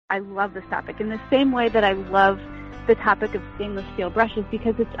I love this topic in the same way that I love the topic of stainless steel brushes,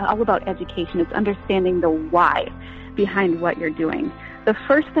 because it's all about education. It's understanding the why behind what you're doing. The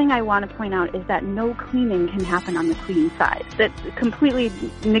first thing I want to point out is that no cleaning can happen on the clean side. That completely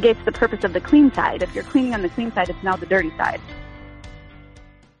negates the purpose of the clean side. If you're cleaning on the clean side, it's now the dirty side.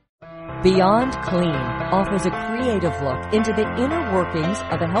 Beyond Clean offers a creative look into the inner workings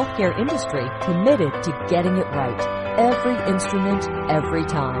of a healthcare industry committed to getting it right. Every instrument, every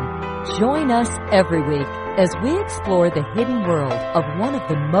time. Join us every week as we explore the hidden world of one of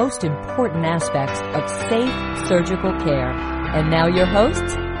the most important aspects of safe surgical care. And now your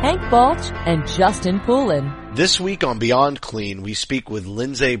hosts, Hank Balch and Justin Poulin. This week on Beyond Clean, we speak with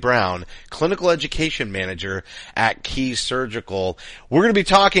Lindsay Brown, Clinical Education Manager at Key Surgical. We're going to be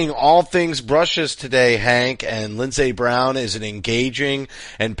talking all things brushes today, Hank, and Lindsay Brown is an engaging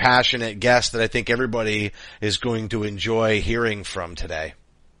and passionate guest that I think everybody is going to enjoy hearing from today.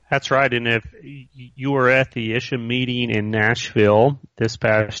 That's right, and if you were at the ISHM meeting in Nashville this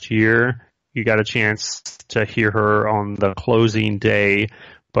past year, you got a chance to hear her on the closing day.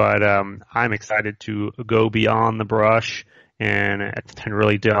 But I'm excited to go beyond the brush and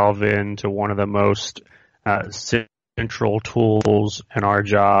really delve into one of the most central tools in our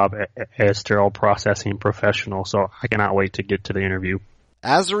job as sterile processing professionals. So I cannot wait to get to the interview.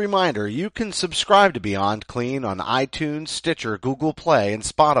 As a reminder, you can subscribe to Beyond Clean on iTunes, Stitcher, Google Play, and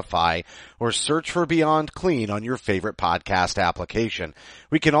Spotify, or search for Beyond Clean on your favorite podcast application.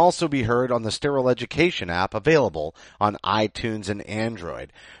 We can also be heard on the Sterile Education app available on iTunes and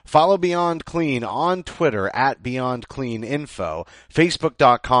Android. Follow Beyond Clean on Twitter at Beyond Clean Info,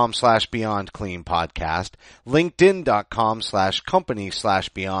 Facebook.com/Beyond Clean Podcast,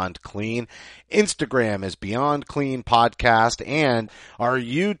 LinkedIn.com/company/Beyond Clean, Instagram is Beyond Clean Podcast, and our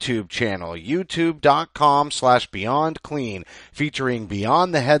YouTube channel, youtube.com/Beyond Clean, featuring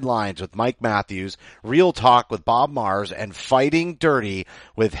Beyond the Headlines with Mike Matthews, Real Talk with Bob Mars, and Fighting Dirty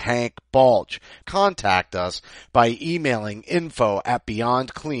with Hank Balch. Contact us by emailing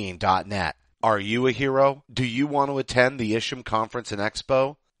info@beyondclean.net. Are you a hero? Do you want to attend the ISHM Conference and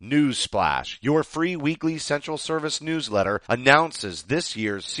Expo? Newsflash, your free weekly Central Service newsletter, announces this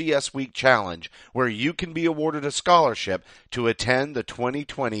year's CS Week Challenge, where you can be awarded a scholarship to attend the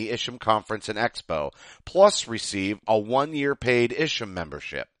 2020 ISHM Conference and Expo, plus receive a 1-year paid ISHM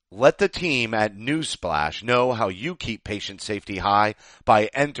membership. Let the team at Newsflash know how you keep patient safety high by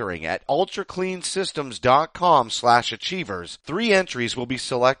entering at ultracleansystems.com/achievers. 3 entries will be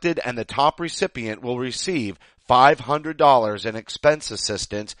selected and the top recipient will receive $500 in expense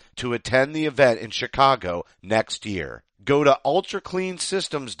assistance to attend the event in Chicago next year. Go to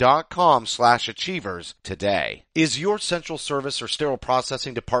ultracleansystems.com/achievers today. Is your central service or sterile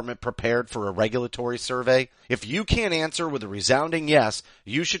processing department prepared for a regulatory survey? If you can't answer with a resounding yes,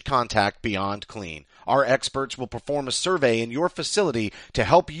 you should contact Beyond Clean. Our experts will perform a survey in your facility to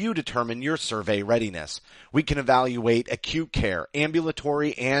help you determine your survey readiness. We can evaluate acute care,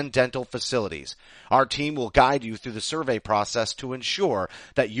 ambulatory, and dental facilities. Our team will guide you through the survey process to ensure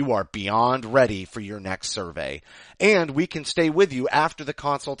that you are beyond ready for your next survey. And we can stay with you after the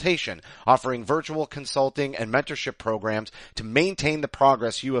consultation, offering virtual consulting and mentorship programs to maintain the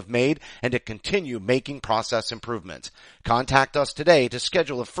progress you have made and to continue making process improvements. Contact us today to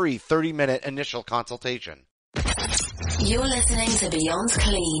schedule a free 30-minute initial consultation. You're listening to Beyond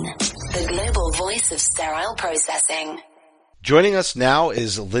Clean, the global voice of sterile processing. Joining us now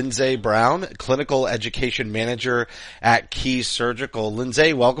is Lindsay Brown, Clinical Education Manager at Key Surgical.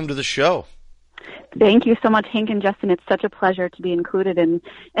 Lindsay, welcome to the show. Thank you so much, Hank and Justin. It's such a pleasure to be included in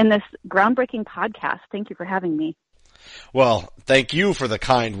this groundbreaking podcast. Thank you for having me. Well, thank you for the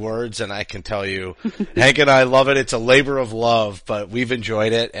kind words, and I can tell you, Hank and I love it. It's a labor of love, but we've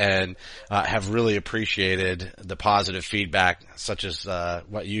enjoyed it and have really appreciated the positive feedback, such as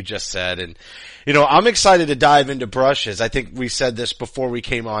what you just said. And, you know, I'm excited to dive into brushes. I think we said this before we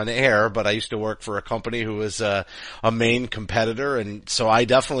came on air, but I used to work for a company who was a main competitor, and so I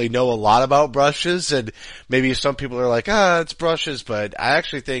definitely know a lot about brushes. And maybe some people are like, it's brushes, but I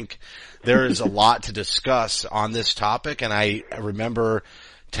actually think there is a lot to discuss on this topic, and I remember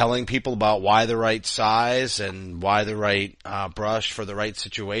telling people about why the right size and why the right brush for the right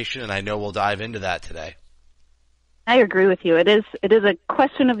situation, and I know we'll dive into that today. I agree with you. It is a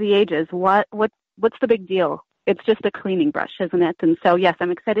question of the ages. What's the big deal? It's just a cleaning brush, isn't it? And so, yes,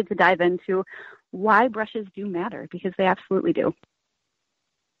 I'm excited to dive into why brushes do matter, because they absolutely do.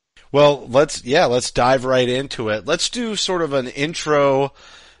 Well, let's dive right into it. Let's do sort of an intro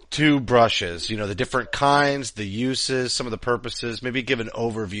to brushes, you know, the different kinds, the uses, some of the purposes, maybe give an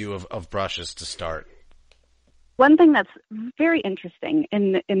overview of brushes to start. one thing that's very interesting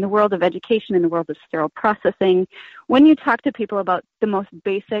in the world of education, in the world of sterile processing, when you talk to people about the most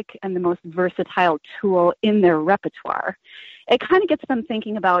basic and the most versatile tool in their repertoire, it kind of gets them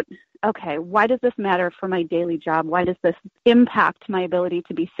thinking about, okay, why does this matter for my daily job? Why does this impact my ability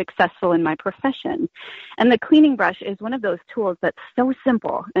to be successful in my profession? And the cleaning brush is one of those tools that's so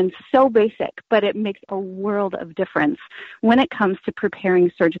simple and so basic, but it makes a world of difference when it comes to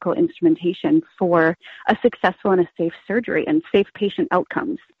preparing surgical instrumentation for a successful and a safe surgery and safe patient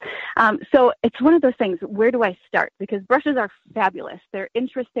outcomes. So it's one of those things, where do I start? Because brushes are fabulous. They're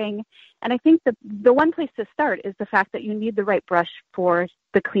interesting. And I think the one place to start is the fact that you need the right brush for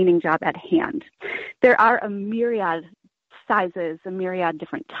the cleaning job at hand. There are a myriad sizes, a myriad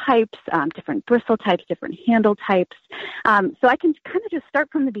different types, different bristle types, different handle types. So I can kind of just start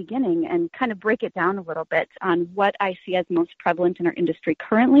from the beginning and kind of break it down a little bit on what I see as most prevalent in our industry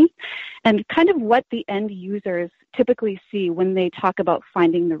currently, and kind of what the end users typically see when they talk about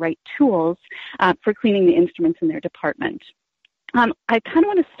finding the right tools for cleaning the instruments in their department. I kind of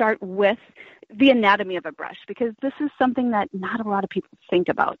want to start with the anatomy of a brush, because this is something that not a lot of people think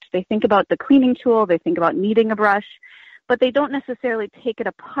about. They think about the cleaning tool, they think about needing a brush, but they don't necessarily take it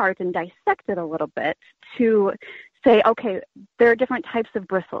apart and dissect it a little bit to say, okay, there are different types of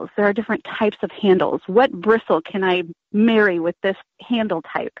bristles, there are different types of handles. What bristle can I marry with this handle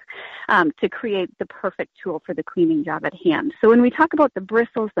type to create the perfect tool for the cleaning job at hand? So when we talk about the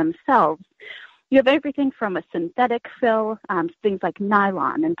bristles themselves, you have everything from a synthetic fill, things like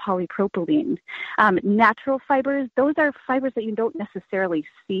nylon and polypropylene. Natural fibers, those are fibers that you don't necessarily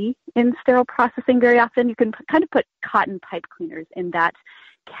see in sterile processing very often. You can kind of put cotton pipe cleaners in that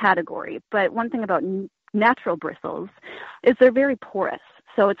category. But one thing about natural bristles is they're very porous.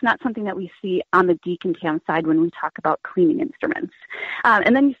 So it's not something that we see on the decontam side when we talk about cleaning instruments.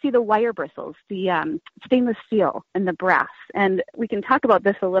 And then you see the wire bristles, the stainless steel and the brass. And we can talk about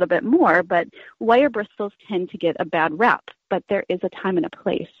this a little bit more, but wire bristles tend to get a bad rap. But there is a time and a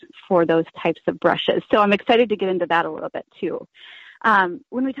place for those types of brushes. So I'm excited to get into that a little bit too.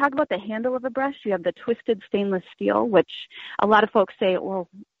 When we talk about the handle of a brush, you have the twisted stainless steel, which a lot of folks say, well,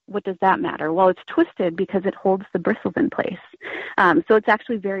 what does that matter? Well, it's twisted because it holds the bristles in place. So it's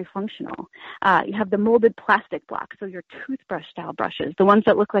actually very functional. You have the molded plastic block, so your toothbrush-style brushes, the ones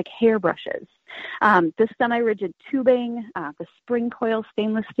that look like hair brushes. The semi-rigid tubing, the spring coil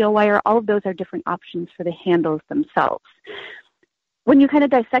stainless steel wire, all of those are different options for the handles themselves. When you kind of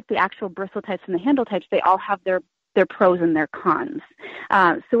dissect the actual bristle types and the handle types, they all have their pros and their cons.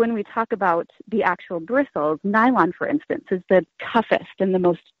 So when we talk about the actual bristles, nylon, for instance, is the toughest and the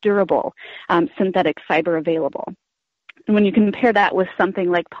most durable synthetic fiber available. And when you compare that with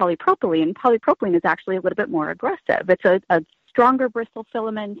something like polypropylene, polypropylene is actually a little bit more aggressive. It's a stronger bristle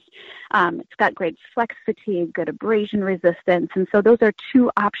filament. It's got great flex fatigue, good abrasion resistance. And so those are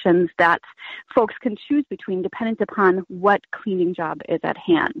two options that folks can choose between dependent upon what cleaning job is at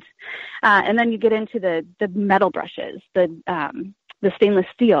hand. And then you get into the metal brushes, the stainless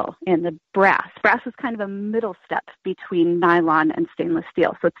steel and the brass. Brass is kind of a middle step between nylon and stainless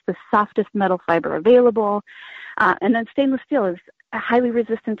steel. So it's the softest metal fiber available. And then stainless steel is highly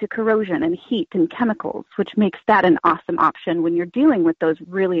resistant to corrosion and heat and chemicals, which makes that an awesome option when you're dealing with those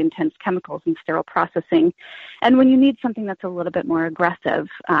really intense chemicals in sterile processing. And when you need something that's a little bit more aggressive,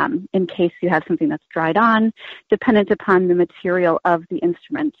 in case you have something that's dried on, dependent upon the material of the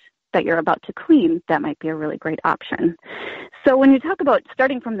instrument that you're about to clean, that might be a really great option. So when you talk about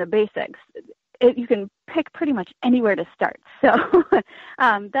starting from the basics, you can pick pretty much anywhere to start. So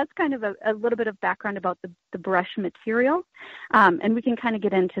that's kind of a little bit of background about the brush material. And we can kind of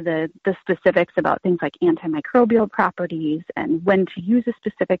get into the specifics about things like antimicrobial properties and when to use a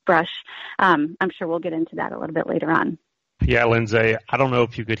specific brush. I'm sure we'll get into that a little bit later on. Yeah, Lindsay, I don't know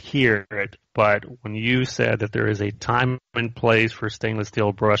if you could hear it, but when you said that there is a time and place for stainless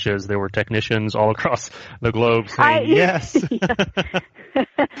steel brushes, there were technicians all across the globe saying yes.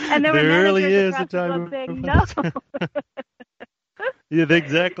 And there really is a time saying no. Yeah,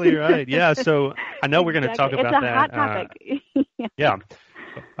 exactly right. Yeah, so I know we're going to talk about that. It's a hot topic. Yeah.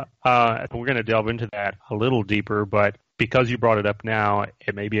 We're going to delve into that a little deeper, but because you brought it up now,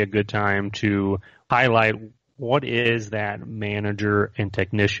 it may be a good time to highlight what is that manager and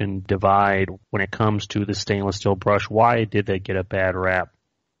technician divide when it comes to the stainless steel brush? Why did they get a bad rap?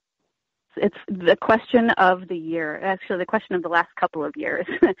 It's the question of the year, actually the question of the last couple of years.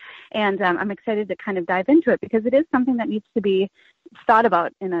 And I'm excited to kind of dive into it because it is something that needs to be thought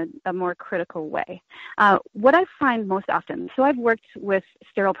about in a more critical way. What I find most often, so I've worked with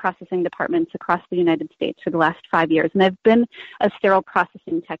sterile processing departments across the United States for the last 5 years, and I've been a sterile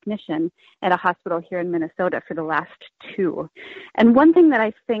processing technician at a hospital here in Minnesota for the last 2. And one thing that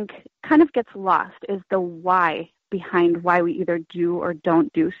I think kind of gets lost is the why behind why we either do or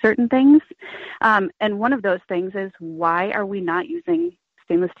don't do certain things. And one of those things is, why are we not using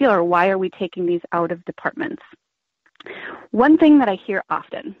stainless steel, or why are we taking these out of departments? One thing that I hear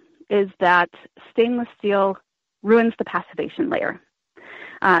often is that stainless steel ruins the passivation layer.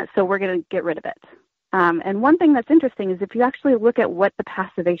 So we're going to get rid of it. And one thing that's interesting is if you actually look at what the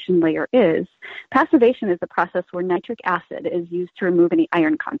passivation layer is, passivation is the process where nitric acid is used to remove any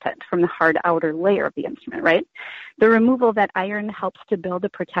iron content from the hard outer layer of the instrument, right? The removal of that iron helps to build a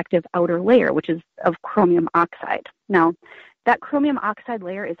protective outer layer, which is of chromium oxide. Now, that chromium oxide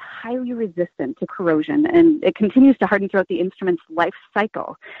layer is highly resistant to corrosion, and it continues to harden throughout the instrument's life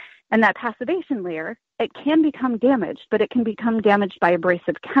cycle. And that passivation layer, it can become damaged, but it can become damaged by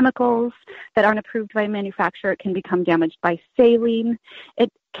abrasive chemicals that aren't approved by a manufacturer. It can become damaged by saline. It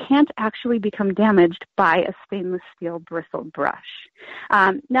can't actually become damaged by a stainless steel bristle brush.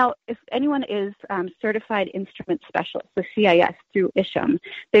 Now, if anyone is certified instrument specialist, the CIS through ISHM,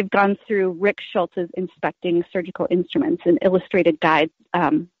 they've gone through Rick Schultz's Inspecting Surgical Instruments, an illustrated guide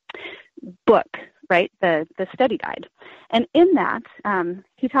book, right, the study guide. And in that,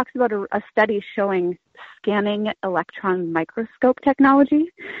 he talks about a study showing scanning electron microscope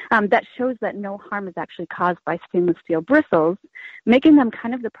technology that shows that no harm is actually caused by stainless steel bristles, making them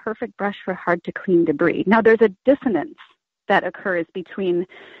kind of the perfect brush for hard-to-clean debris. Now, there's a dissonance that occurs between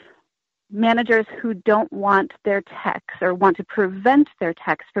managers who don't want their techs or want to prevent their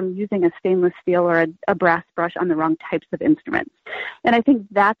techs from using a stainless steel or a brass brush on the wrong types of instruments. And I think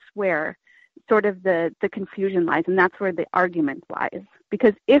that's where sort of the confusion lies, and that's where the argument lies.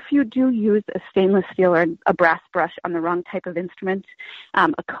 Because if you do use a stainless steel or a brass brush on the wrong type of instrument,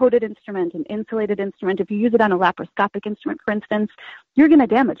 a coated instrument, an insulated instrument, if you use it on a laparoscopic instrument, for instance, you're going to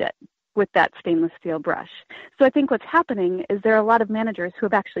damage it with that stainless steel brush. So I think what's happening is there are a lot of managers who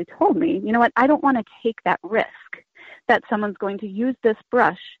have actually told me, you know what, I don't want to take that risk that someone's going to use this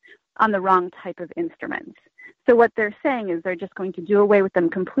brush on the wrong type of instruments. So what they're saying is they're just going to do away with them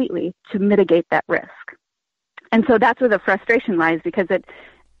completely to mitigate that risk. And so that's where the frustration lies, because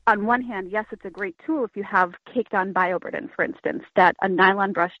on one hand, yes, it's a great tool if you have caked on bioburden, for instance, that a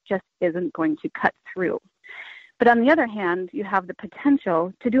nylon brush just isn't going to cut through. But on the other hand, you have the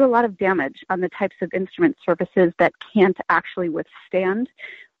potential to do a lot of damage on the types of instrument surfaces that can't actually withstand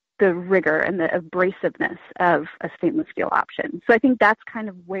the rigor and the abrasiveness of a stainless steel option. So I think that's kind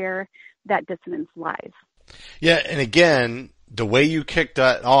of where that dissonance lies. Yeah, and again, the way you kicked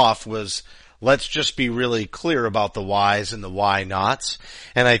that off was, let's just be really clear about the whys and the why nots.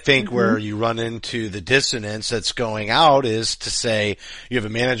 And I think where you run into the dissonance that's going out is to say you have a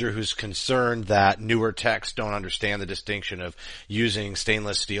manager who's concerned that newer techs don't understand the distinction of using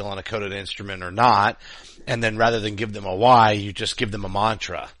stainless steel on a coated instrument or not. And then rather than give them a why, you just give them a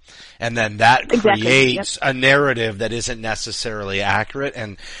mantra. And then that creates a narrative that isn't necessarily accurate.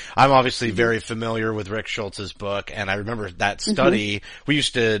 And I'm obviously very familiar with Rick Schultz's book. And I remember that study. I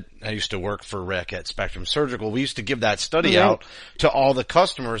used to work for Rick at Spectrum Surgical. We used to give that study out to all the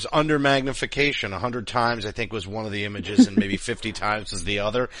customers under magnification. 100 times, I think, was one of the images, and maybe 50 times was the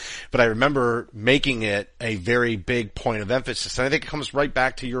other. But I remember making it a very big point of emphasis. And I think it comes right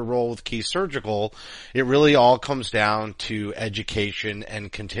back to your role with Key Surgical. It really all comes down to education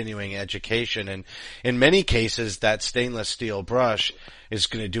and continuing education. And in many cases, that stainless steel brush is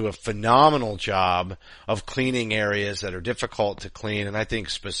going to do a phenomenal job of cleaning areas that are difficult to clean. And I think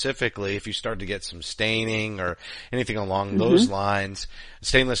specifically if you start to get some staining or anything along those lines,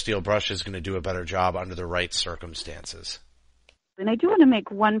 stainless steel brush is going to do a better job under the right circumstances. And I do want to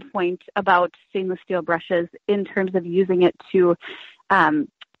make one point about stainless steel brushes in terms of using it to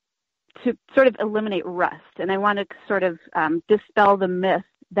sort of eliminate rust. And I want to sort of dispel the myth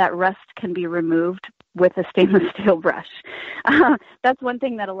that rust can be removed with a stainless steel brush. That's one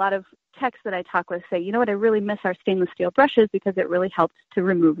thing that a lot of techs that I talk with say, you know what, I really miss our stainless steel brushes because it really helps to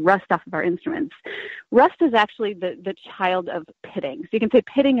remove rust off of our instruments. Rust is actually the child of pitting. So you can say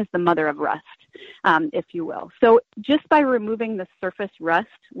pitting is the mother of rust, if you will. So just by removing the surface rust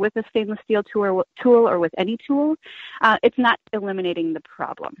with a stainless steel tool or with any tool, it's not eliminating the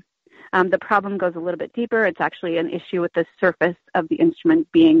problem. The problem goes a little bit deeper. It's actually an issue with the surface of the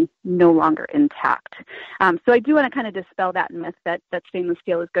instrument being no longer intact. So I do want to kind of dispel that myth that stainless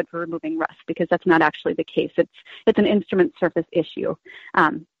steel is good for removing rust, because that's not actually the case. It's an instrument surface issue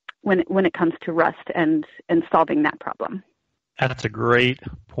when it comes to rust and solving that problem. That's a great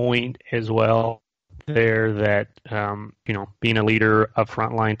point as well there, that, being a leader of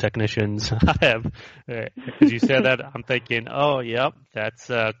frontline technicians, I have, as you said that, I'm thinking, oh, yep, that's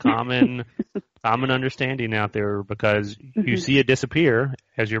a common understanding out there, because you see it disappear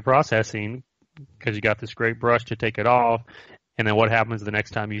as you're processing, because you got this great brush to take it off, and then what happens the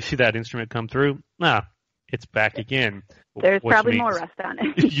next time you see that instrument come through? It's back again. There's probably more rust on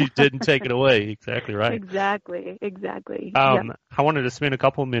it. You didn't take it away. Exactly right. Exactly. I wanted to spend a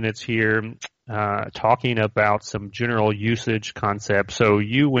couple minutes here talking about some general usage concepts. So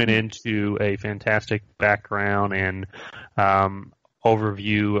you went into a fantastic background and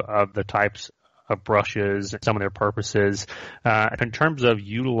overview of the types of brushes, some of their purposes. In terms of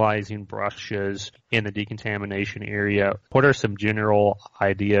utilizing brushes in the decontamination area, what are some general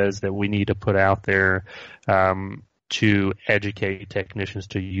ideas that we need to put out there to educate technicians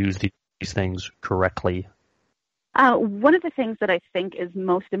to use these things correctly? One of the things that I think is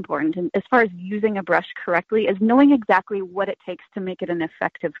most important, and as far as using a brush correctly, is knowing exactly what it takes to make it an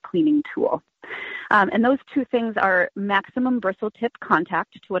effective cleaning tool. And those two things are maximum bristle tip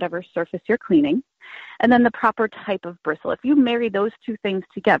contact to whatever surface you're cleaning, and then the proper type of bristle. If you marry those two things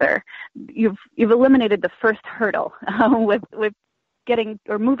together, you've eliminated the first hurdle with getting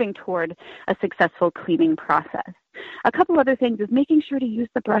or moving toward a successful cleaning process. A couple other things is making sure to use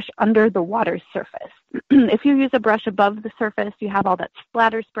the brush under the water surface. If you use a brush above the surface, you have all that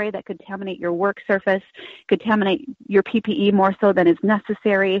splatter spray that could contaminate your work surface, contaminate your PPE more so than is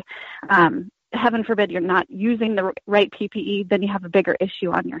necessary. Heaven forbid you're not using the right PPE, then you have a bigger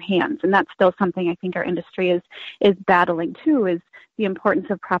issue on your hands. And that's still something I think our industry is battling too, is the importance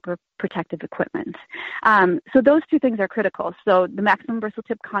of proper protective equipment. So those two things are critical. So the maximum bristle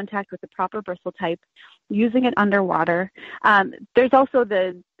tip contact with the proper bristle type, using it underwater. There's also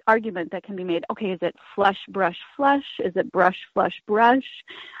the argument that can be made, okay, is it flush, brush, flush? Is it brush, flush, brush?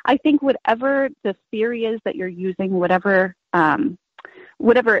 I think whatever the theory is that you're using, whatever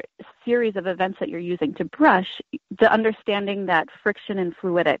series of events that you're using to brush, the understanding that friction and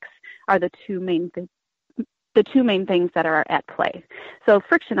fluidics are the two main things that are at play. So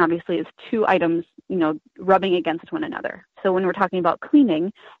friction obviously is two items, rubbing against one another. So when we're talking about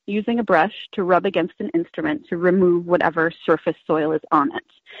cleaning, using a brush to rub against an instrument to remove whatever surface soil is on it.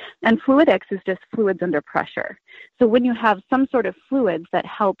 And fluidics is just fluids under pressure. So when you have some sort of fluids that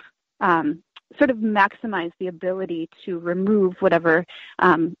help sort of maximize the ability to remove whatever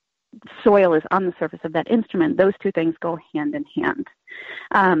soil is on the surface of that instrument, those two things go hand in hand.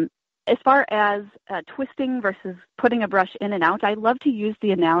 As far as twisting versus putting a brush in and out, I love to use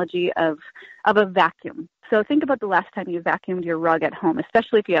the analogy of a vacuum. So think about the last time you vacuumed your rug at home,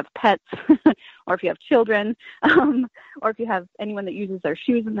 especially if you have pets or if you have children or if you have anyone that uses their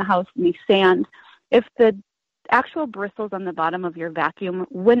shoes in the house and they sand. If the actual bristles on the bottom of your vacuum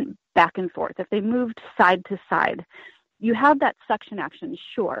went back and forth, if they moved side to side, you have that suction action,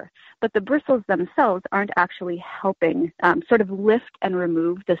 sure, but the bristles themselves aren't actually helping sort of lift and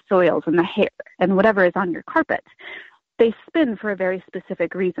remove the soils and the hair and whatever is on your carpet. They spin for a very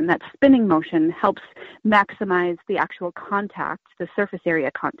specific reason. That spinning motion helps maximize the actual contact, the surface area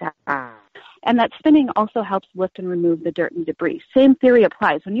contact. And that spinning also helps lift and remove the dirt and debris. Same theory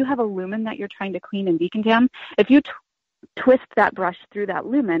applies. When you have a lumen that you're trying to clean and decontam, if you twist that brush through that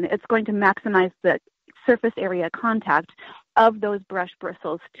lumen, it's going to maximize the surface area contact of those brush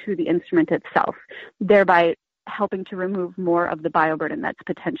bristles to the instrument itself, thereby helping to remove more of the bioburden that's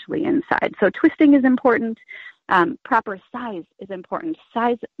potentially inside. So twisting is important. Proper size is important.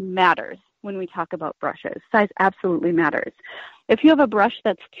 Size matters when we talk about brushes. Size absolutely matters. If you have a brush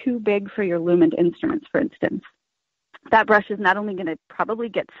that's too big for your lumen instruments, for instance, that brush is not only going to probably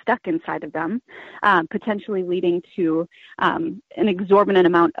get stuck inside of them, potentially leading to an exorbitant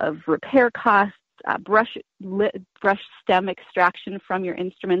amount of repair costs, brush stem extraction from your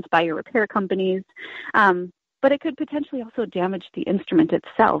instruments by your repair companies, but it could potentially also damage the instrument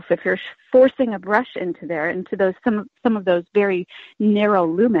itself. If you're forcing a brush into those some of those very narrow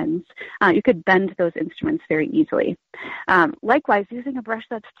lumens, you could bend those instruments very easily. Likewise, using a brush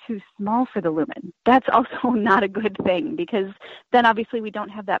that's too small for the lumen, that's also not a good thing, because then obviously we don't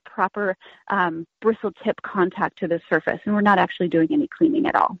have that proper bristle tip contact to the surface, and we're not actually doing any cleaning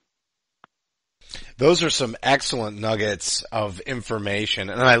at all. Those are some excellent nuggets of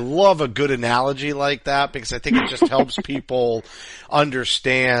information. And I love a good analogy like that because I think it just helps people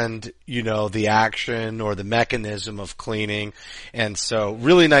understand, the action or the mechanism of cleaning. And so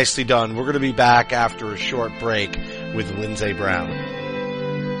really nicely done. We're going to be back after a short break with Lindsay Brown.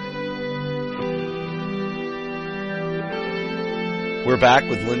 We're back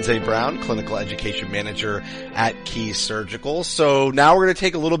with Lindsay Brown, Clinical Education Manager at Key Surgical. So now we're going to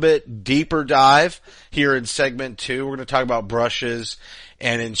take a little bit deeper dive here in segment 2. We're going to talk about brushes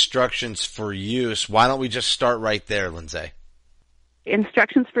and instructions for use. Why don't we just start right there, Lindsay?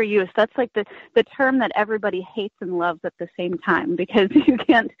 Instructions for use, that's like the term that everybody hates and loves at the same time, because you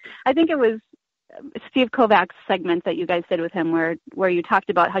can't, I think it was Steve Kovac's segment that you guys did with him where you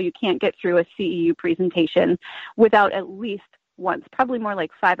talked about how you can't get through a CEU presentation without at least once, probably more like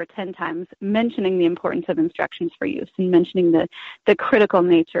 5 or 10 times, mentioning the importance of instructions for use and mentioning the critical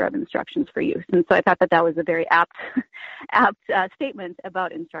nature of instructions for use. And so I thought that was a very apt statement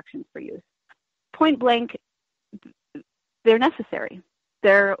about instructions for use. Point blank, they're necessary.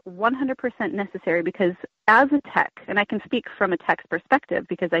 They're 100% necessary because as a tech, and I can speak from a tech's perspective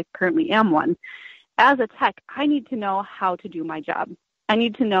because I currently am one, as a tech, I need to know how to do my job. I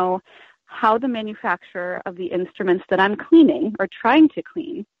need to know how the manufacturer of the instruments that I'm cleaning or trying to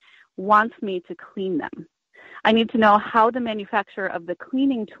clean wants me to clean them. I need to know how the manufacturer of the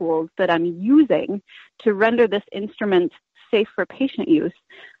cleaning tools that I'm using to render this instrument safe for patient use,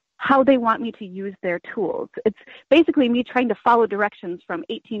 how they want me to use their tools. It's basically me trying to follow directions from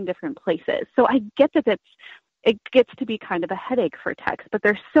 18 different places. So I get that it gets to be kind of a headache for techs, but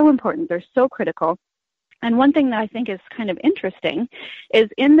they're so important. They're so critical. And one thing that I think is kind of interesting is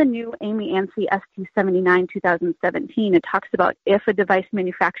in the new Amy ANSI ST79 2017, it talks about if a device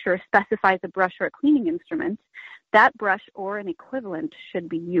manufacturer specifies a brush or a cleaning instrument, that brush or an equivalent should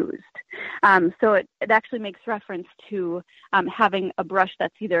be used. So it actually makes reference to having a brush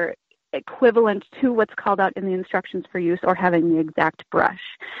that's either equivalent to what's called out in the instructions for use or having the exact brush.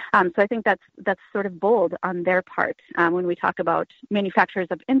 So I think that's sort of bold on their part when we talk about manufacturers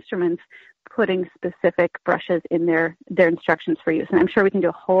of instruments putting specific brushes in their instructions for use. And I'm sure we can do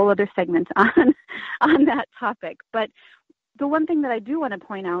a whole other segment on that topic. But the one thing that I do want to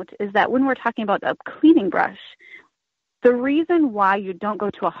point out is that when we're talking about a cleaning brush, the reason why you don't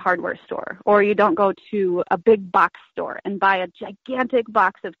go to a hardware store or you don't go to a big box store and buy a gigantic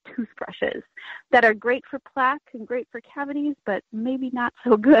box of toothbrushes that are great for plaque and great for cavities, but maybe not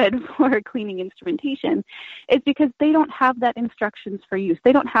so good for cleaning instrumentation, is because they don't have that instructions for use.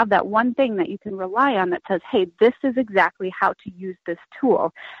 They don't have that one thing that you can rely on that says, hey, this is exactly how to use this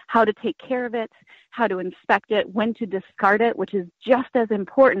tool, how to take care of it, how to inspect it, when to discard it, which is just as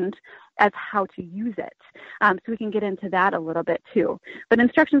important as how to use it. So we can get into that a little bit too. But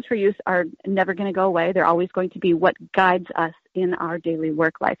instructions for use are never going to go away. They're always going to be what guides us in our daily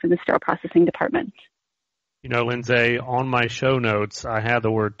work life in the sterile processing department. Lindsay, on my show notes, I had the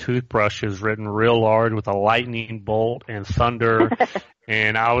word toothbrushes written real large with a lightning bolt and thunder,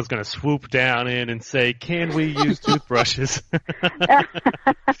 and I was going to swoop down in and say, can we use toothbrushes?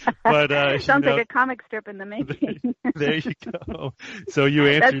 But sounds like a comic strip in the making. There you go. So you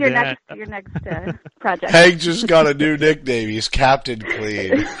answered that. That's your next project. Hank just got a new nickname. He's Captain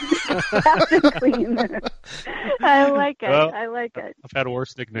Clean. Captain Clean. I like it. Well, I like it. I've had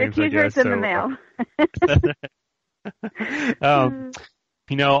worse nicknames, Your I guess. T-shirt's in the mail.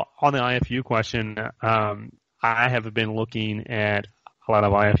 On the IFU question, I have been looking at a lot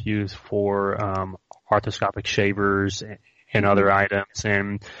of IFUs for arthroscopic shavers and other items,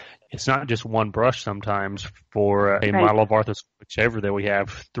 and it's not just one brush sometimes. For a model of arthroscopic shaver that we have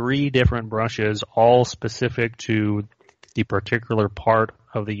 3 different brushes, all specific to the particular part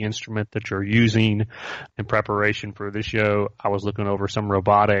of the instrument that you're using. In preparation for this show, I was looking over some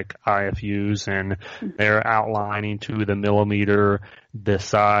robotic IFUs, and they're outlining to the millimeter the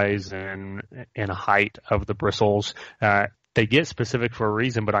size and height of the bristles. They get specific for a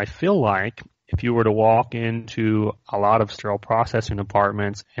reason, but I feel like if you were to walk into a lot of sterile processing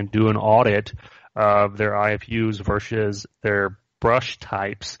departments and do an audit of their IFUs versus their brush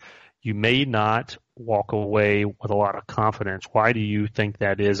types, you may not walk away with a lot of confidence. Why do you think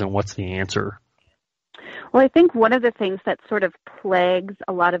that is, and what's the answer? Well, I think one of the things that sort of plagues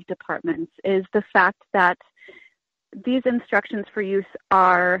a lot of departments is the fact that these instructions for use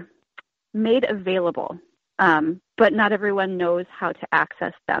are made available, but not everyone knows how to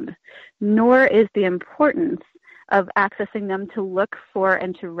access them, nor is the importance of accessing them to look for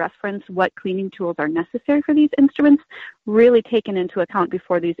and to reference what cleaning tools are necessary for these instruments really taken into account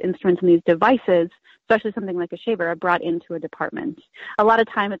before these instruments and these devices, especially something like a shaver, are brought into a department. A lot of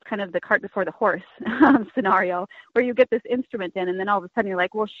time it's kind of the cart before the horse scenario where you get this instrument in and then all of a sudden you're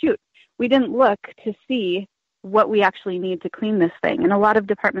like, well, shoot, we didn't look to see what we actually need to clean this thing. And a lot of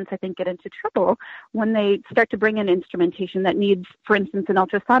departments, I think, get into trouble when they start to bring in instrumentation that needs, for instance, an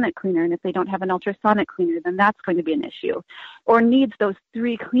ultrasonic cleaner. And if they don't have an ultrasonic cleaner, then that's going to be an issue. Or needs those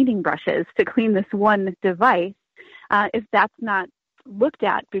 3 cleaning brushes to clean this one device. If that's not looked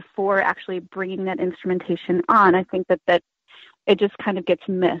at before actually bringing that instrumentation on, I think that it just kind of gets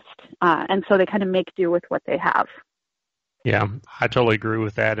missed. And so they kind of make do with what they have. Yeah, I totally agree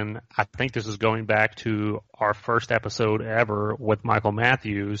with that. And I think this is going back to our first episode ever with Michael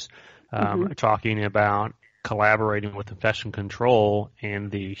Matthews, talking about collaborating with infection control and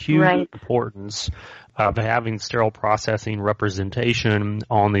the huge importance of having sterile processing representation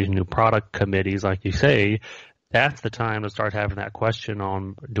on these new product committees, like you say. That's the time to start having that question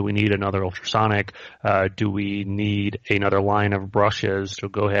on, do we need another ultrasonic? Do we need another line of brushes to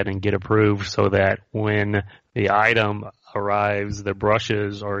go ahead and get approved so that when the item arrives, the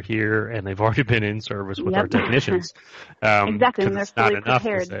brushes are here and they've already been in service with our technicians. Exactly, and they're fully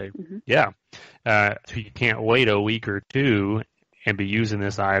prepared. To say, you can't wait a week or two and be using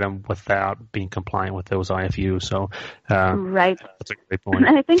this item without being compliant with those IFUs. So, that's a great point.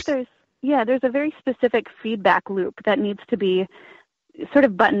 And I think there's a very specific feedback loop that needs to be sort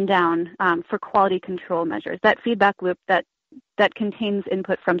of buttoned down for quality control measures. That feedback loop that contains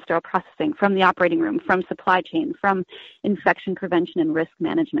input from sterile processing, from the operating room, from supply chain, from infection prevention and risk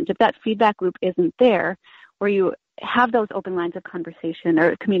management. If that feedback loop isn't there, where you have those open lines of conversation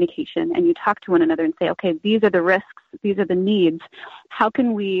or communication and you talk to one another and say, okay, these are the risks, these are the needs, how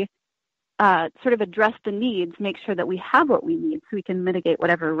can we sort of address the needs, make sure that we have what we need so we can mitigate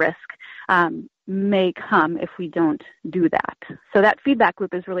whatever risk may come if we don't do that. So that feedback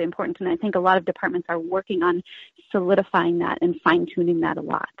loop is really important, and I think a lot of departments are working on solidifying that and fine-tuning that a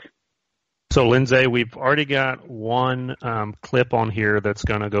lot. So, Lindsay, we've already got one clip on here that's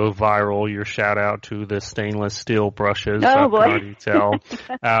going to go viral. Your shout-out to the stainless steel brushes. Oh, boy. I can already tell.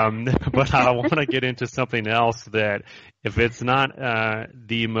 But I want to get into something else that, if it's not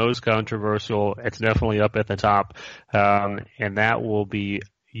the most controversial, it's definitely up at the top, and that will be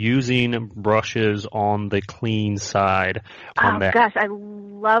using brushes on the clean side. Gosh, I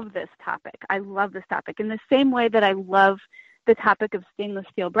love this topic. In the same way that I love the topic of stainless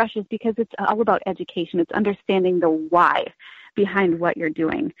steel brushes, because it's all about education. It's understanding the why behind what you're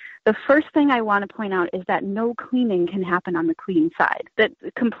doing. The first thing I want to point out is that no cleaning can happen on the clean side. That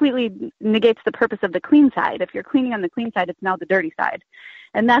completely negates the purpose of the clean side. If you're cleaning on the clean side, it's now the dirty side.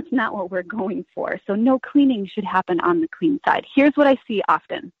 And that's not what we're going for. So no cleaning should happen on the clean side. Here's what I see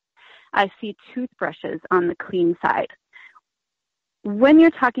often. I see toothbrushes on the clean side. When you're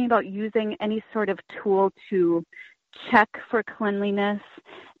talking about using any sort of tool to check for cleanliness,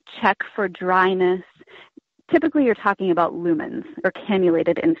 check for dryness, typically you're talking about lumens or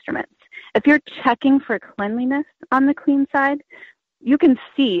cannulated instruments. If you're checking for cleanliness on the clean side, you can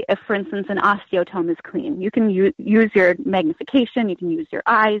see if, for instance, an osteotome is clean. You can use your magnification, you can use your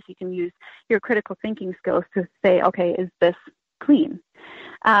eyes, you can use your critical thinking skills to say, okay, is this clean?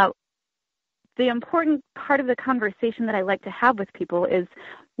 The important part of the conversation that I like to have with people is,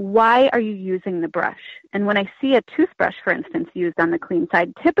 why are you using the brush? And when I see a toothbrush, for instance, used on the clean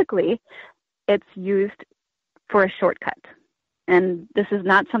side, typically it's used for a shortcut. And this is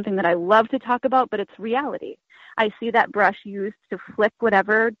not something that I love to talk about, but it's reality. I see that brush used to flick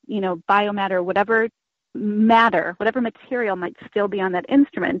whatever, biomatter, whatever material might still be on that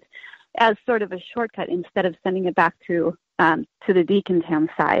instrument as sort of a shortcut instead of sending it back to the decontam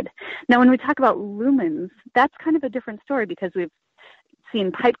side. Now, when we talk about lumens, that's kind of a different story, because we've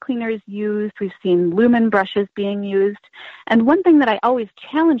seen pipe cleaners used, we've seen lumen brushes being used. And one thing that I always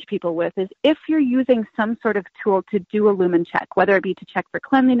challenge people with is, if you're using some sort of tool to do a lumen check, whether it be to check for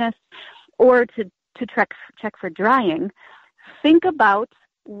cleanliness or to check for drying, think about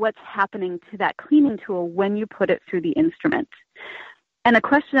what's happening to that cleaning tool when you put it through the instrument. And a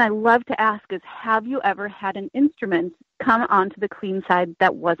question I love to ask is, have you ever had an instrument come onto the clean side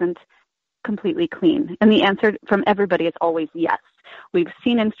that wasn't completely clean? And the answer from everybody is always yes. We've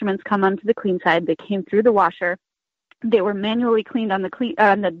seen instruments come onto the clean side. They came through the washer. They were manually cleaned on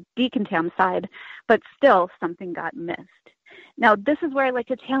the decontam side, but still something got missed. Now, this is where I like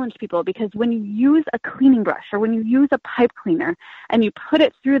to challenge people, because when you use a cleaning brush or when you use a pipe cleaner and you put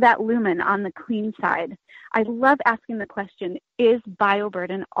it through that lumen on the clean side, I love asking the question, is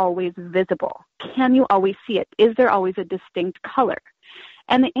bioburden always visible? Can you always see it? Is there always a distinct color?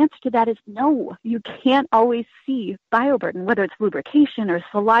 And the answer to that is no. You can't always see bioburden, whether it's lubrication or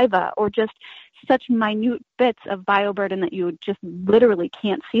saliva or just such minute bits of bioburden that you just literally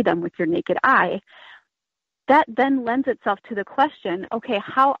can't see them with your naked eye. That then lends itself to the question, okay,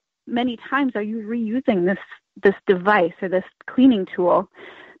 how many times are you reusing this device or this cleaning tool,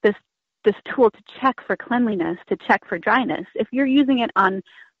 this tool to check for cleanliness, to check for dryness? If you're using it on,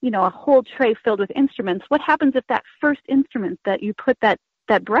 a whole tray filled with instruments, what happens if that first instrument that you put that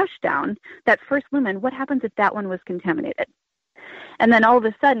brush down, that first lumen, what happens if that one was contaminated? And then all of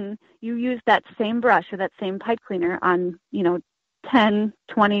a sudden, you use that same brush or that same pipe cleaner on, 10,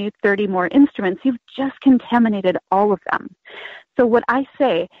 20, 30 more instruments, you've just contaminated all of them. So what I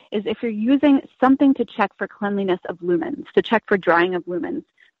say is, if you're using something to check for cleanliness of lumens, to check for drying of lumens,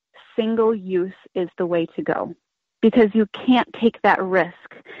 single use is the way to go, because you can't take that risk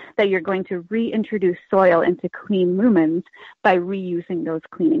that you're going to reintroduce soil into clean lumens by reusing those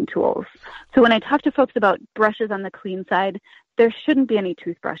cleaning tools. So when I talk to folks about brushes on the clean side, there shouldn't be any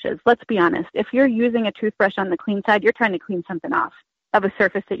toothbrushes. Let's be honest. If you're using a toothbrush on the clean side, you're trying to clean something off of a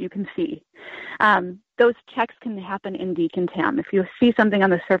surface that you can see. Those checks can happen in decontam. If you see something on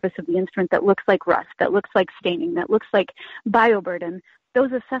the surface of the instrument that looks like rust, that looks like staining, that looks like bioburden,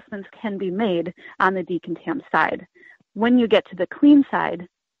 those assessments can be made on the decontam side. When you get to the clean side,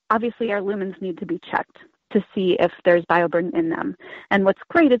 obviously our lumens need to be checked to see if there's bioburden in them. And what's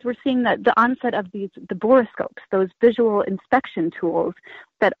great is we're seeing that the onset of the boroscopes, those visual inspection tools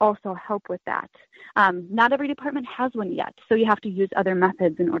that also help with that. Not every department has one yet, so you have to use other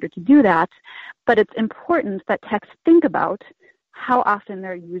methods in order to do that. But it's important that techs think about how often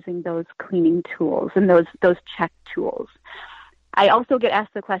they're using those cleaning tools and those check tools. I also get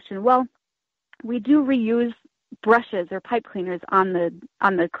asked the question, well, we do reuse brushes or pipe cleaners on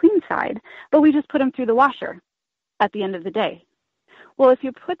the clean side, but we just put them through the washer at the end of the day. Well, if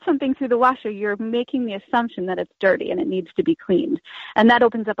you put something through the washer, you're making the assumption that it's dirty and it needs to be cleaned. And that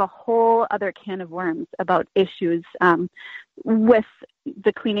opens up a whole other can of worms about issues with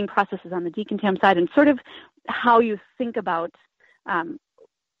the cleaning processes on the decontam side and sort of how you think about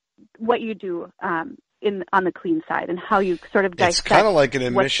what you do on the clean side and how you sort of dissect. It's kind of like an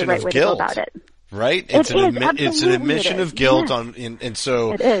admission of guilt. About it. Right? It's an admission of guilt yes. And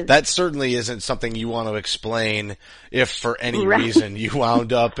so that certainly isn't something you want to explain if for any reason you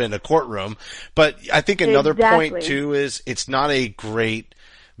wound up in a courtroom. But I think another point too is it's not a great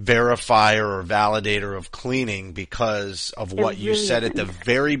verifier or validator of cleaning because of what you said at the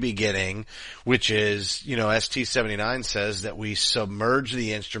very beginning, which is, ST79 says that we submerge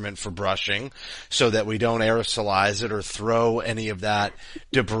the instrument for brushing so that we don't aerosolize it or throw any of that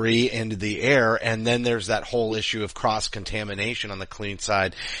debris into the air. And then there's that whole issue of cross-contamination on the clean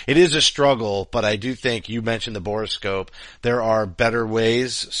side. It is a struggle, but I do think you mentioned the boroscope. There are better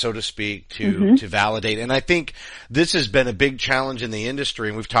ways, so to speak, to validate. And I think this has been a big challenge in the industry,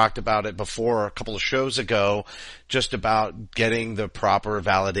 and we've talked about it before a couple of shows ago, just about getting the proper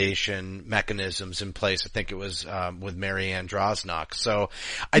validation mechanisms in place. I think it was with Mary Ann Drosnock. So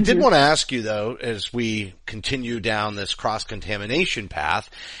I did want to ask you, though, as we continue down this cross-contamination path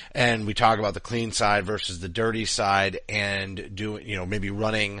and we talk about the clean side versus the dirty side and maybe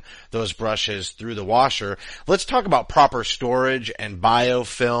running those brushes through the washer, let's talk about proper storage and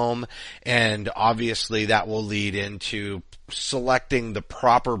biofilm, and obviously that will lead into selecting the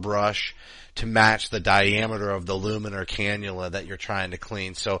proper brush to match the diameter of the lumen or cannula that you're trying to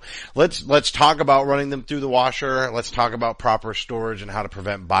clean. So let's talk about running them through the washer. Let's talk about proper storage and how to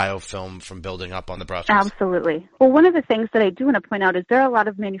prevent biofilm from building up on the brushes. Absolutely. Well, one of the things that I do want to point out is there are a lot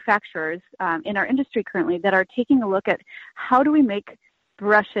of manufacturers in our industry currently that are taking a look at how do we make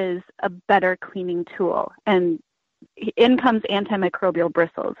brushes a better cleaning tool. And in comes antimicrobial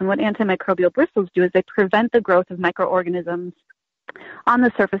bristles. And what antimicrobial bristles do is they prevent the growth of microorganisms on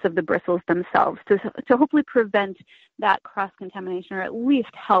the surface of the bristles themselves to hopefully prevent that cross-contamination or at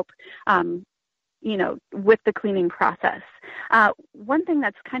least help, with the cleaning process. One thing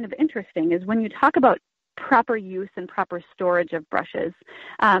that's kind of interesting is when you talk about proper use and proper storage of brushes,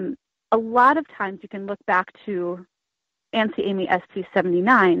 a lot of times you can look back to ANSI AMI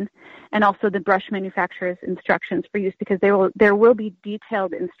ST79 and also the brush manufacturer's instructions for use, because there will be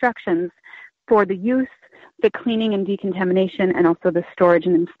detailed instructions for the use, the cleaning and decontamination, and also the storage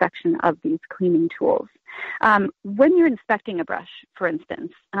and inspection of these cleaning tools. When you're inspecting a brush, for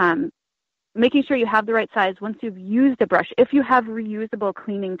instance, making sure you have the right size once you've used a brush. If you have reusable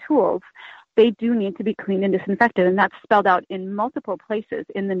cleaning tools, they do need to be cleaned and disinfected, and that's spelled out in multiple places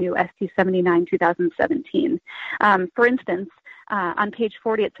in the new ST79 2017. For instance, on page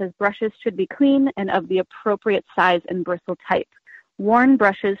 40 it says brushes should be clean and of the appropriate size and bristle type. Worn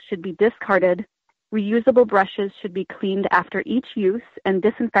brushes should be discarded. Reusable brushes should be cleaned after each use and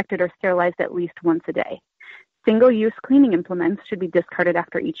disinfected or sterilized at least once a day. Single-use cleaning implements should be discarded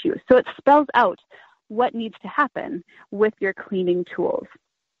after each use. So it spells out what needs to happen with your cleaning tools.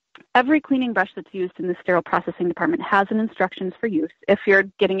 Every cleaning brush that's used in the sterile processing department has an instructions for use. If you're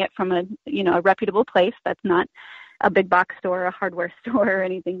getting it from a reputable place that's not a big box store, a hardware store, or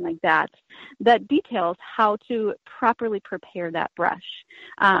anything like that, that details how to properly prepare that brush.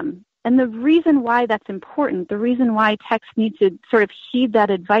 And the reason why that's important, the reason why techs need to sort of heed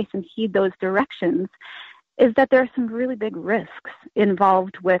that advice and heed those directions, is that there are some really big risks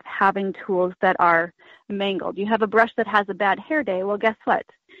involved with having tools that are mangled. You have a brush that has a bad hair day, well, guess what?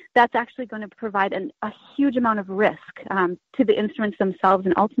 That's actually going to provide a huge amount of risk to the instruments themselves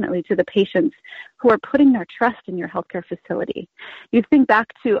and ultimately to the patients who are putting their trust in your healthcare facility. You think back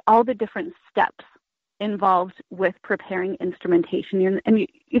to all the different steps involved with preparing instrumentation, and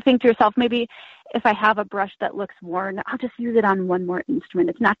you think to yourself, maybe if I have a brush that looks worn, I'll just use it on one more instrument.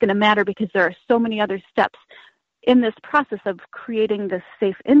 It's not going to matter because there are so many other steps in this process of creating this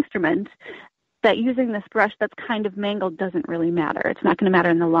safe instrument that using this brush that's kind of mangled doesn't really matter. It's not going to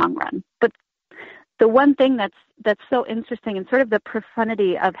matter in the long run. But the one thing that's so interesting and sort of the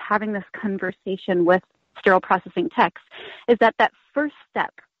profundity of having this conversation with sterile processing techs is that first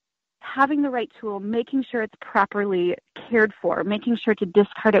step, having the right tool, making sure it's properly cared for, making sure to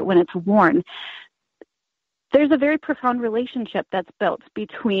discard it when it's worn. There's a very profound relationship that's built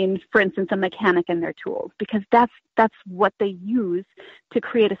between, for instance, a mechanic and their tools, because that's what they use to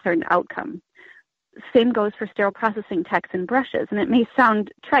create a certain outcome. Same goes for sterile processing techs and brushes, and it may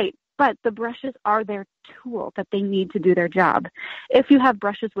sound trite, but the brushes are their tool that they need to do their job. If you have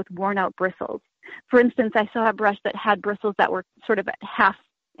brushes with worn out bristles, for instance, I saw a brush that had bristles that were sort of half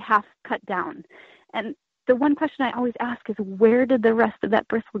cut down. And the one question I always ask is, where did the rest of that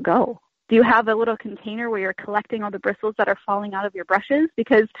bristle go? Do you have a little container where you're collecting all the bristles that are falling out of your brushes?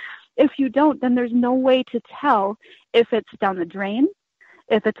 Because if you don't, then there's no way to tell if it's down the drain,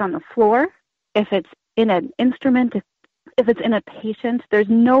 if it's on the floor, if it's in an instrument, if it's in a patient. There's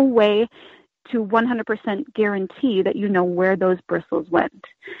no way to 100% guarantee that you know where those bristles went.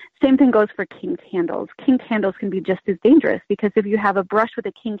 Same thing goes for kinked handles. Kinked handles can be just as dangerous because if you have a brush with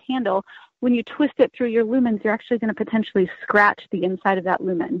a kinked handle, when you twist it through your lumens, you're actually going to potentially scratch the inside of that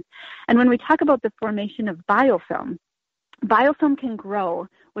lumen. And when we talk about the formation of biofilm, biofilm can grow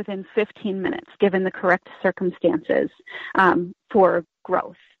within 15 minutes given the correct circumstances for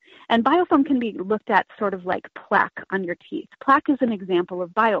growth. And biofilm can be looked at sort of like plaque on your teeth. Plaque is an example of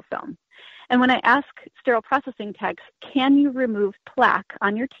biofilm. And when I ask sterile processing techs, can you remove plaque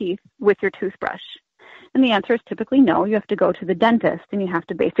on your teeth with your toothbrush? And the answer is typically no. You have to go to the dentist and you have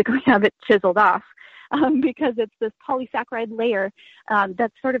to basically have it chiseled off because it's this polysaccharide layer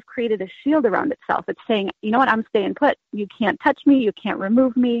that's sort of created a shield around itself. It's saying, you know what, I'm staying put. You can't touch me. You can't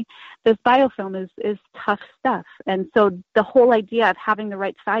remove me. This biofilm is tough stuff. And so the whole idea of having the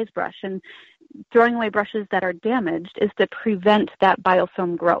right size brush and throwing away brushes that are damaged is to prevent that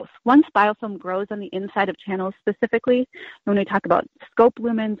biofilm growth. Once biofilm grows on the inside of channels specifically, when we talk about scope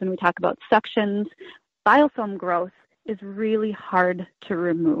lumens, when we talk about suctions, biofilm growth is really hard to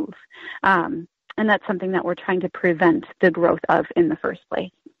remove. And that's something that we're trying to prevent the growth of in the first place.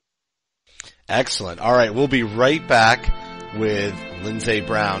 Excellent. All right, we'll be right back with Lindsay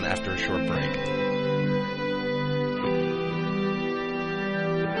Brown after a short break.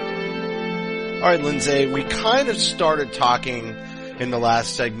 All right, Lindsay, we kind of started talking in the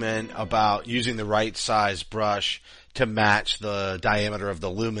last segment about using the right size brush to match the diameter of the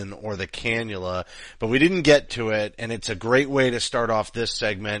lumen or the cannula, but we didn't get to it, and it's a great way to start off this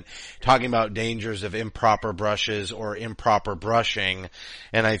segment talking about dangers of improper brushes or improper brushing.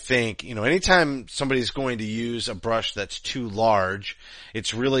 And I think, anytime somebody's going to use a brush that's too large,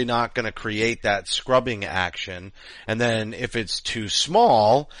 it's really not going to create that scrubbing action. And then if it's too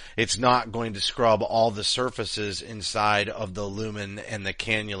small, it's not going to scrub all the surfaces inside of the lumen and the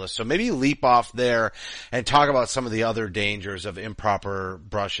cannula. So maybe leap off there and talk about some of the other dangers of improper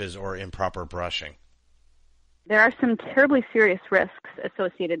brushes or improper brushing. There are some terribly serious risks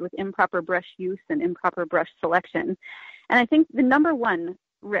associated with improper brush use and improper brush selection. And I think the number one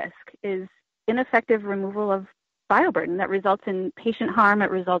risk is ineffective removal of bioburden that results in patient harm.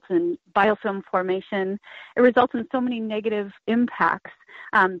 It results in biofilm formation. It results in so many negative impacts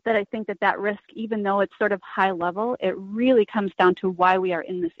that I think that risk, even though it's sort of high level, it really comes down to why we are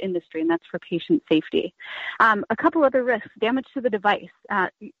in this industry, and that's for patient safety. A couple other risks: damage to the device.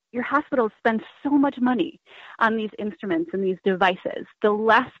 Your hospitals spend so much money on these instruments and these devices. The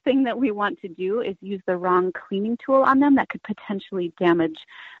last thing that we want to do is use the wrong cleaning tool on them that could potentially damage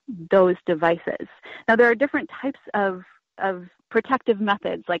those devices. Now, there are different types of protective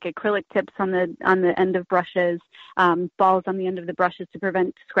methods, like acrylic tips on the end of brushes, balls on the end of the brushes to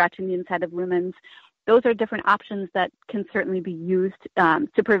prevent scratching the inside of lumens. Those are different options that can certainly be used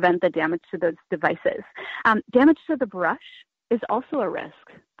to prevent the damage to those devices. Damage to the brush is also a risk.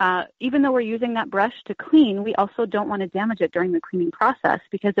 Even though we're using that brush to clean, we also don't want to damage it during the cleaning process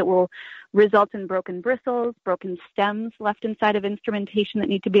because it will result in broken bristles, broken stems left inside of instrumentation that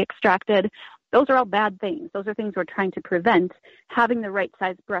need to be extracted. Those are all bad things. Those are things we're trying to prevent. Having the right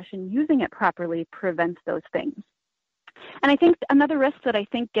size brush and using it properly prevents those things. And I think another risk that I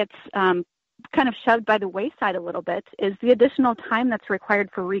think gets kind of shoved by the wayside a little bit is the additional time that's required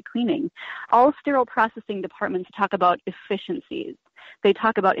for re-cleaning. All sterile processing departments talk about efficiencies. They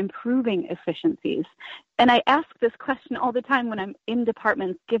talk about improving efficiencies. And I ask this question all the time when I'm in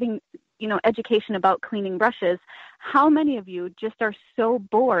departments giving, education about cleaning brushes. How many of you just are so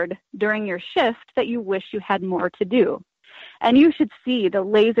bored during your shift that you wish you had more to do? And you should see the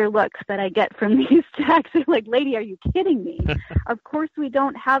laser looks that I get from these techs. They're like, lady, are you kidding me? Of course we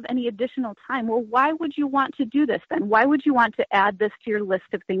don't have any additional time. Well, why would you want to do this then? Why would you want to add this to your list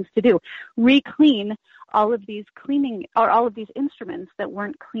of things to do? Re-clean all of these instruments that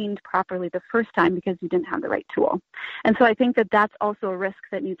weren't cleaned properly the first time because you didn't have the right tool. And so I think that that's also a risk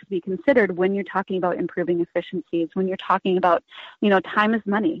that needs to be considered when you're talking about improving efficiencies, when you're talking about, time is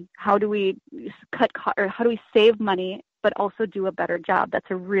money. How do we how do we save money but also do a better job? That's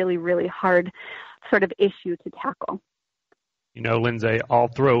a really, really hard sort of issue to tackle. Lindsay, I'll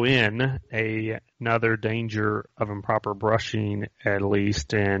throw in another danger of improper brushing, at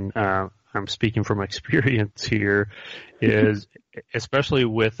least, and I'm speaking from experience here, is especially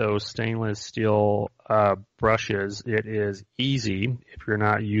with those stainless steel brushes, it is easy, if you're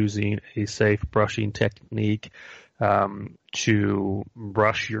not using a safe brushing technique, to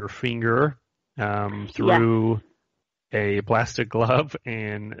brush your finger through a plastic glove,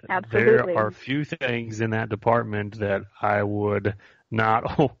 and Absolutely. There are few things in that department that I would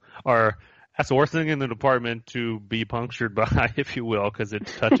not, or that's the worst thing in the department to be punctured by, if you will, because it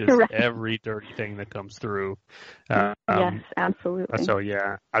touches right. every dirty thing that comes through. Yes, absolutely. So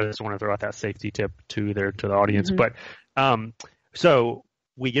yeah, I just want to throw out that safety tip to the audience. Mm-hmm. But so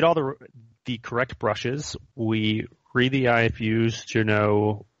we get all the correct brushes. We read the IFUs to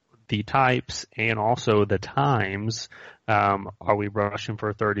know the types and also the times. Are we brushing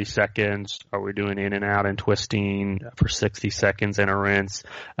for 30 seconds? Are we doing in and out and twisting for 60 seconds and a rinse?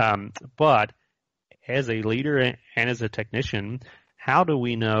 But as a leader and as a technician, how do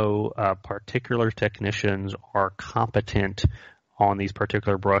we know particular technicians are competent on these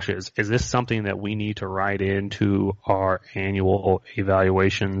particular brushes? Is this something that we need to write into our annual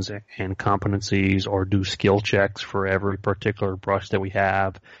evaluations and competencies, or do skill checks for every particular brush that we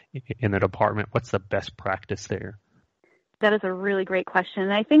have in the department? What's the best practice there? That is a really great question.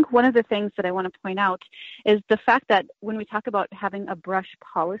 And I think one of the things that I want to point out is the fact that when we talk about having a brush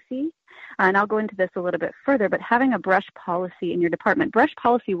policy, and I'll go into this a little bit further, but having a brush policy in your department, brush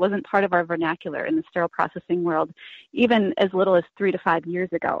policy wasn't part of our vernacular in the sterile processing world, even as little as 3 to 5 years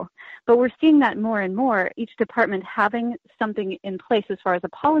ago. But we're seeing that more and more, each department having something in place as far as a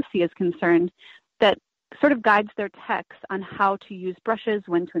policy is concerned that sort of guides their techs on how to use brushes,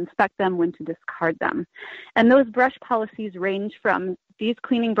 when to inspect them, when to discard them. And those brush policies range from these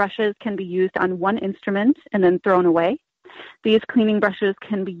cleaning brushes can be used on one instrument and then thrown away. These cleaning brushes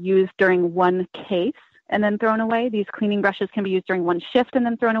can be used during one case and then thrown away. These cleaning brushes can be used during one shift and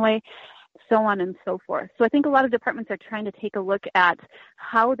then thrown away, so on and so forth. So I think a lot of departments are trying to take a look at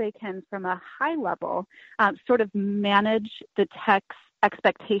how they can, from a high level, sort of manage the tech's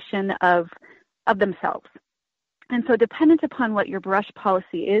expectation of themselves. And so dependent upon what your brush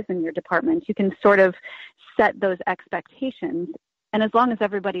policy is in your department, you can sort of set those expectations. And as long as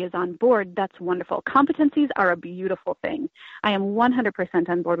everybody is on board, that's wonderful. Competencies are a beautiful thing. I am 100%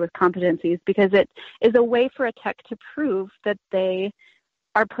 on board with competencies because it is a way for a tech to prove that they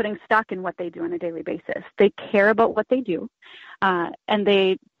are putting stock in what they do on a daily basis. They care about what they do, and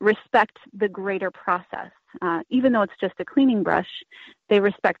they respect the greater process. Even though it's just a cleaning brush, they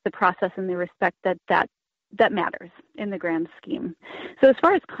respect the process and they respect that matters in the grand scheme. So as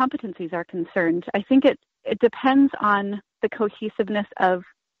far as competencies are concerned, I think it depends on the cohesiveness of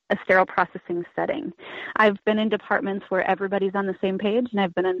a sterile processing setting. I've been in departments where everybody's on the same page, and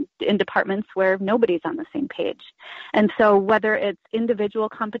I've been in departments where nobody's on the same page. And so whether it's individual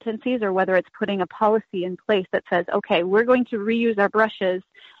competencies or whether it's putting a policy in place that says, okay, we're going to reuse our brushes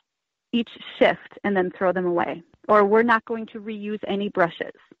each shift and then throw them away, or we're not going to reuse any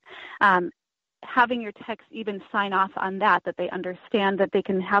brushes. Having your techs even sign off on that they understand that they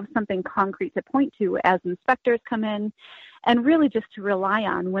can have something concrete to point to as inspectors come in, and really just to rely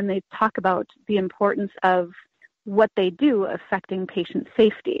on when they talk about the importance of what they do affecting patient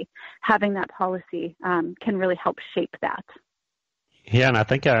safety. Having that policy can really help shape that. Yeah, and I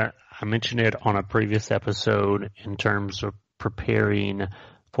think I mentioned it on a previous episode in terms of preparing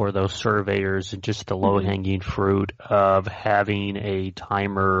for those surveyors and just the low-hanging fruit of having a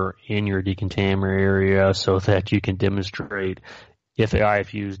timer in your decontamination area so that you can demonstrate if the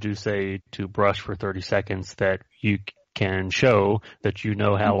IFUs do say to brush for 30 seconds that you can show that you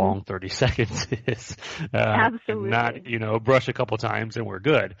know how long 30 seconds is. Absolutely. Not, brush a couple times and we're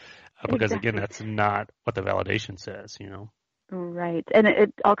good. Because, exactly. again, that's not what the validation says, Right. And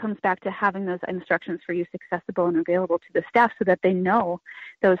it all comes back to having those instructions for use accessible and available to the staff so that they know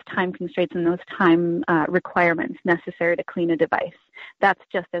those time constraints and those time requirements necessary to clean a device. That's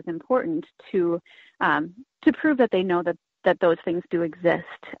just as important to prove that they know that those things do exist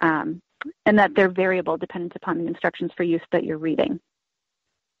and that they're variable dependent upon the instructions for use that you're reading.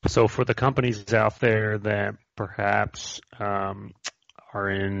 So for the companies out there that perhaps are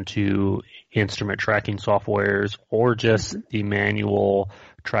into instrument tracking softwares or just the manual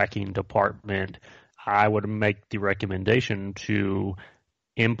tracking department, I would make the recommendation to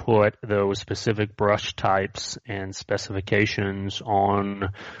input those specific brush types and specifications on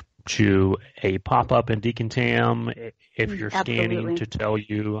to a pop-up in Decontam if you're scanning to tell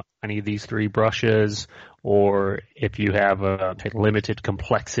you I need these 3 brushes, or if you have a limited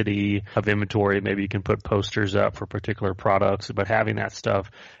complexity of inventory, maybe you can put posters up for particular products. But having that stuff,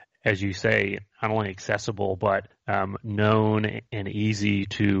 as you say, not only accessible but known and easy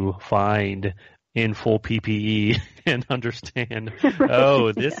to find in full PPE and understand,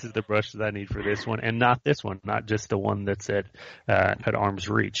 this is the brush that I need for this one and not this one, not just the one that's at arm's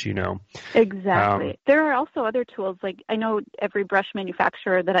reach, Exactly. There are also other tools, like I know every brush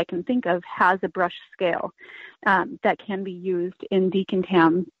manufacturer that I can think of has a brush scale that can be used in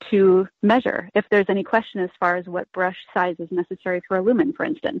Decontam to measure if there's any question as far as what brush size is necessary for a lumen, for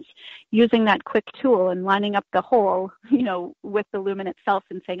instance. Using that quick tool and lining up the hole, with the lumen itself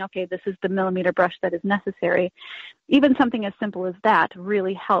and saying, okay, this is the millimeter brush that is necessary. Even something as simple as that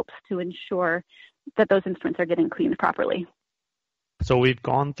really helps to ensure that those instruments are getting cleaned properly. So we've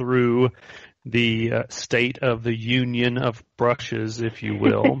gone through the state of the union of brushes, if you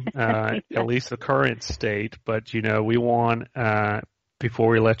will, at least the current state. But, we want, before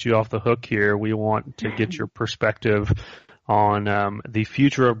we let you off the hook here, we want to get your perspective on the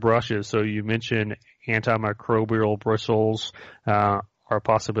future of brushes. So you mentioned antimicrobial bristles are a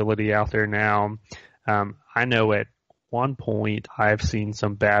possibility out there now. I know at one point I've seen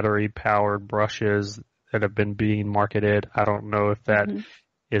some battery-powered brushes that have been being marketed. I don't know if that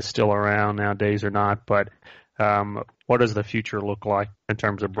is still around nowadays or not, but what does the future look like in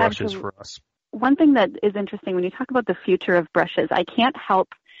terms of brushes for us? One thing that is interesting when you talk about the future of brushes, I can't help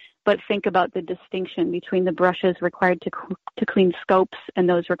but think about the distinction between the brushes required to clean scopes and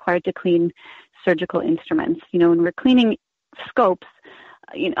those required to clean surgical instruments. When we're cleaning scopes,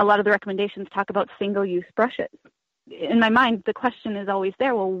 a lot of the recommendations talk about single-use brushes. In my mind, the question is always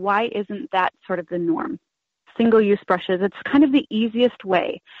there, well, why isn't that sort of the norm? Single-use brushes, it's kind of the easiest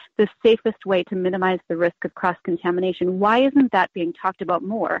way, the safest way to minimize the risk of cross-contamination. Why isn't that being talked about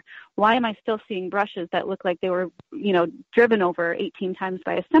more? Why am I still seeing brushes that look like they were, driven over 18 times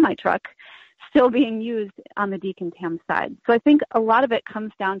by a semi-truck still being used on the Decontam side? So I think a lot of it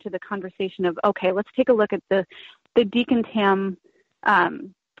comes down to the conversation of, okay, let's take a look at the Decontam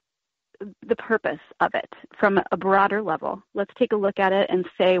the purpose of it from a broader level. Let's take a look at it and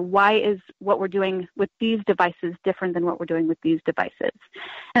say, why is what we're doing with these devices different than what we're doing with these devices?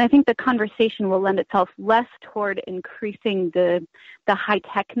 And I think the conversation will lend itself less toward increasing the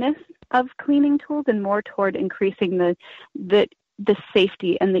high-techness of cleaning tools and more toward increasing the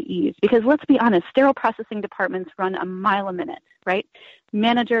safety and the ease. Because let's be honest, sterile processing departments run a mile a minute, right?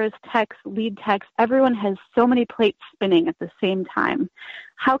 Managers, techs, lead techs, everyone has so many plates spinning at the same time.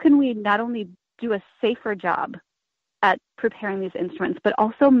 How can we not only do a safer job at preparing these instruments, but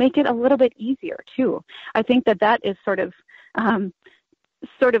also make it a little bit easier too? I think that is sort of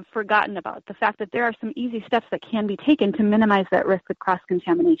sort of forgotten about, the fact that there are some easy steps that can be taken to minimize that risk of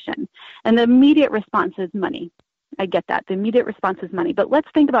cross-contamination. And the immediate response is money. I get that. The immediate response is money. But let's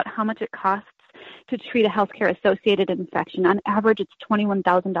think about how much it costs to treat a healthcare-associated infection. On average, it's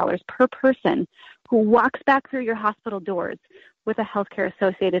 $21,000 per person who walks back through your hospital doors with a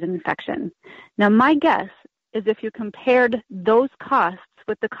healthcare-associated infection. Now, my guess is if you compared those costs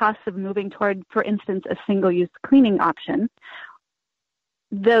with the costs of moving toward, for instance, a single-use cleaning option,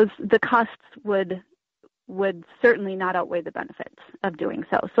 the costs would certainly not outweigh the benefits of doing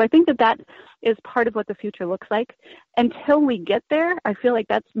so. So I think that is part of what the future looks like. Until we get there, I feel like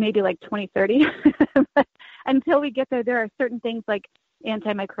that's maybe like 2030. But until we get there, there are certain things like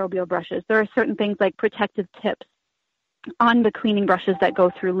antimicrobial brushes. There are certain things like protective tips on the cleaning brushes that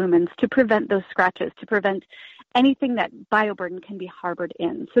go through lumens to prevent those scratches, to prevent anything that bioburden can be harbored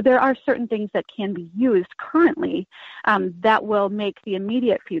in. So there are certain things that can be used currently that will make the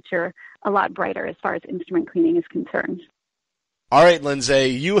immediate future a lot brighter as far as instrument cleaning is concerned. All right, Lindsay,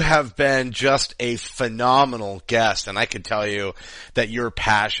 you have been just a phenomenal guest, and I can tell you that your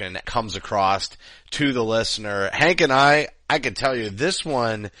passion comes across to the listener. Hank and I can tell you this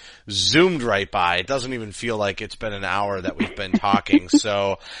one zoomed right by. It doesn't even feel like it's been an hour that we've been talking.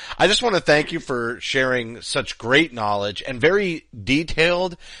 So I just want to thank you for sharing such great knowledge and very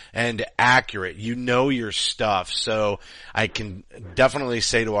detailed and accurate. You know your stuff. So I can definitely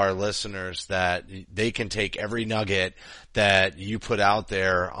say to our listeners that they can take every nugget that you put out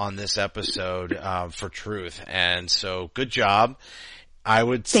there on this episode for truth. And so good job. I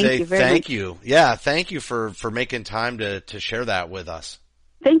would say thank you. Yeah, thank you for making time to share that with us.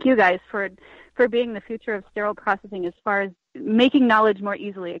 Thank you guys for being the future of sterile processing as far as making knowledge more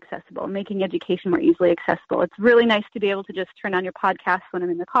easily accessible, making education more easily accessible. It's really nice to be able to just turn on your podcast when I'm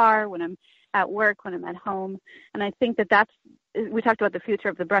in the car, when I'm at work, when I'm at home. And I think we talked about the future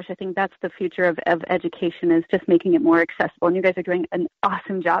of the brush. I think that's the future of education, is just making it more accessible. And you guys are doing an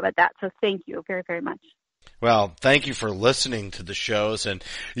awesome job at that. So thank you very, very much. Well, thank you for listening to the shows, and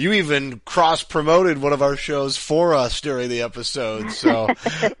you even cross-promoted one of our shows for us during the episode, so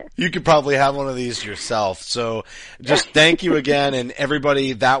you could probably have one of these yourself. So just thank you again, and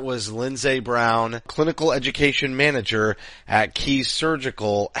everybody, that was Lindsay Brown, Clinical Education Manager at Key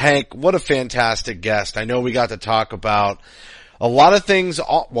Surgical. Hank, what a fantastic guest. I know we got to talk about a lot of things,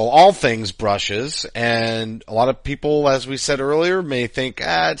 all things brushes, and a lot of people, as we said earlier, may think,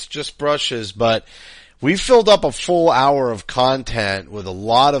 it's just brushes, but we filled up a full hour of content with a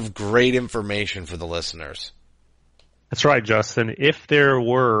lot of great information for the listeners. That's right, Justin. If there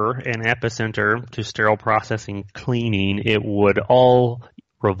were an epicenter to sterile processing cleaning, it would all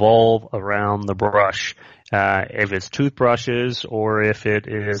revolve around the brush. If it's toothbrushes or if it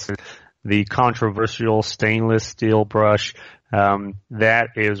is the controversial stainless steel brush, that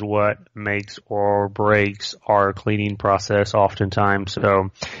is what makes or breaks our cleaning process oftentimes.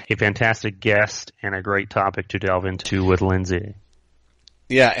 So a fantastic guest and a great topic to delve into with Lindsay.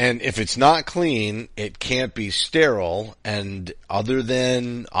 Yeah, and if it's not clean, it can't be sterile. And other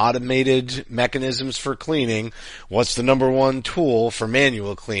than automated mechanisms for cleaning, what's the number one tool for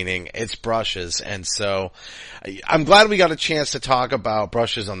manual cleaning? It's brushes. And so I'm glad we got a chance to talk about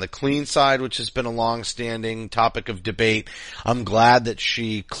brushes on the clean side, which has been a long-standing topic of debate. I'm glad that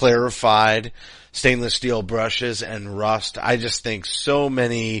she clarified stainless steel brushes and rust. I just think so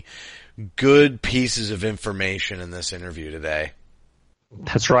many good pieces of information in this interview today.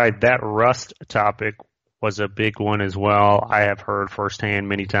 That's right. That rust topic was a big one as well. I have heard firsthand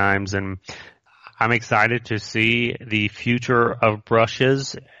many times, and I'm excited to see the future of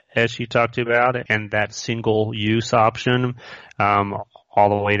brushes, as she talked about, and that single-use option, all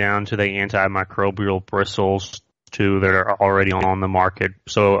the way down to the antimicrobial bristles, too, that are already on the market.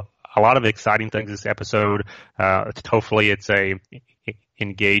 So a lot of exciting things this episode. Hopefully it's a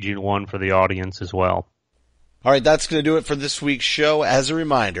engaging one for the audience as well. All right, that's going to do it for this week's show. As a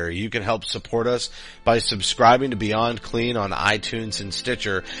reminder, you can help support us by subscribing to Beyond Clean on iTunes and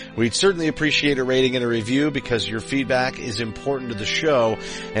Stitcher. We'd certainly appreciate a rating and a review because your feedback is important to the show.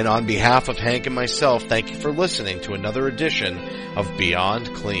 And on behalf of Hank and myself, thank you for listening to another edition of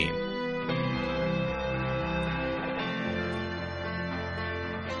Beyond Clean.